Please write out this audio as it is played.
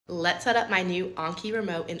Let's set up my new Anki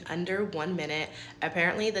remote in under 1 minute.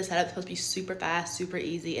 Apparently the setup is supposed to be super fast, super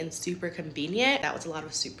easy, and super convenient. That was a lot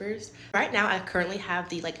of supers. Right now I currently have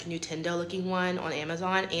the Nintendo looking one on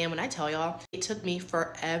Amazon, and when I tell y'all, it took me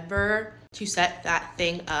forever to set that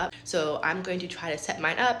thing up. So I'm going to try to set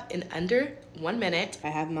mine up in under 1 minute. I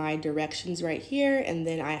have my directions right here, and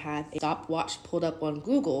then I have a stopwatch pulled up on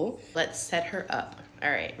Google. Let's set her up.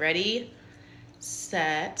 All right, ready,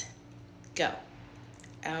 set, go.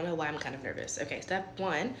 I don't know why I'm kind of nervous. Okay, step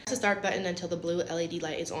 1, press the start button until the blue LED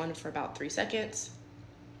light is on for about 3 seconds.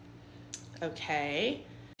 Okay.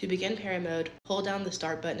 To begin parry mode, hold down the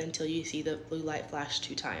start button until you see the blue light flash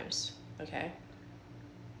 2 times. Okay.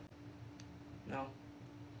 No.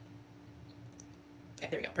 Okay,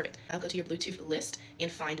 there we go, perfect. I'll go to your Bluetooth list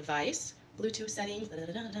and find device, Bluetooth settings, da, da,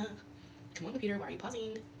 da, da, da. Come on, computer, why are you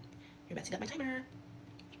pausing? You're messing up my timer.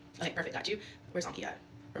 Okay, perfect, got you. Where's Anki at?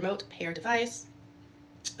 Remote, pair device.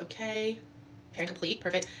 Okay, pairing complete,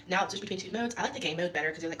 perfect. Now switch between 2 modes. I like the game mode better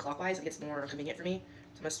because it's clockwise. It gets more convenient for me.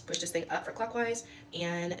 So I'm gonna push this thing up for clockwise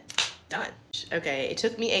and done. Okay, it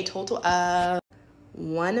took me a total of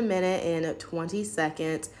 1 minute and 20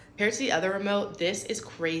 seconds. Compared to the other remote, this is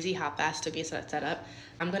crazy how fast it took me to set up.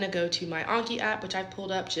 I'm gonna go to my Anki app, which I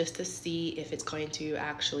pulled up just to see if it's going to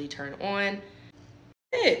actually turn on.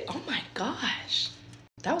 Oh my gosh,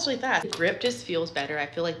 that was really fast. The grip just feels better. I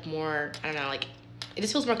feel like more, I don't know, it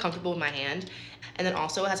just feels more comfortable with my hand. And then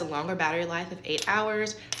also it has a longer battery life of 8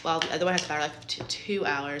 hours, while the other one has a battery life of 2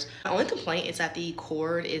 hours. My only complaint is that the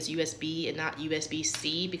cord is USB and not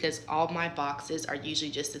USB-C, because all my boxes are usually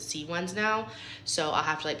just the C ones now. So I'll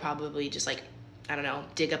have to probably just I don't know,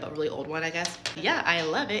 dig up a really old one, I guess. Yeah, I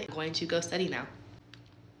love it. I'm going to go study now.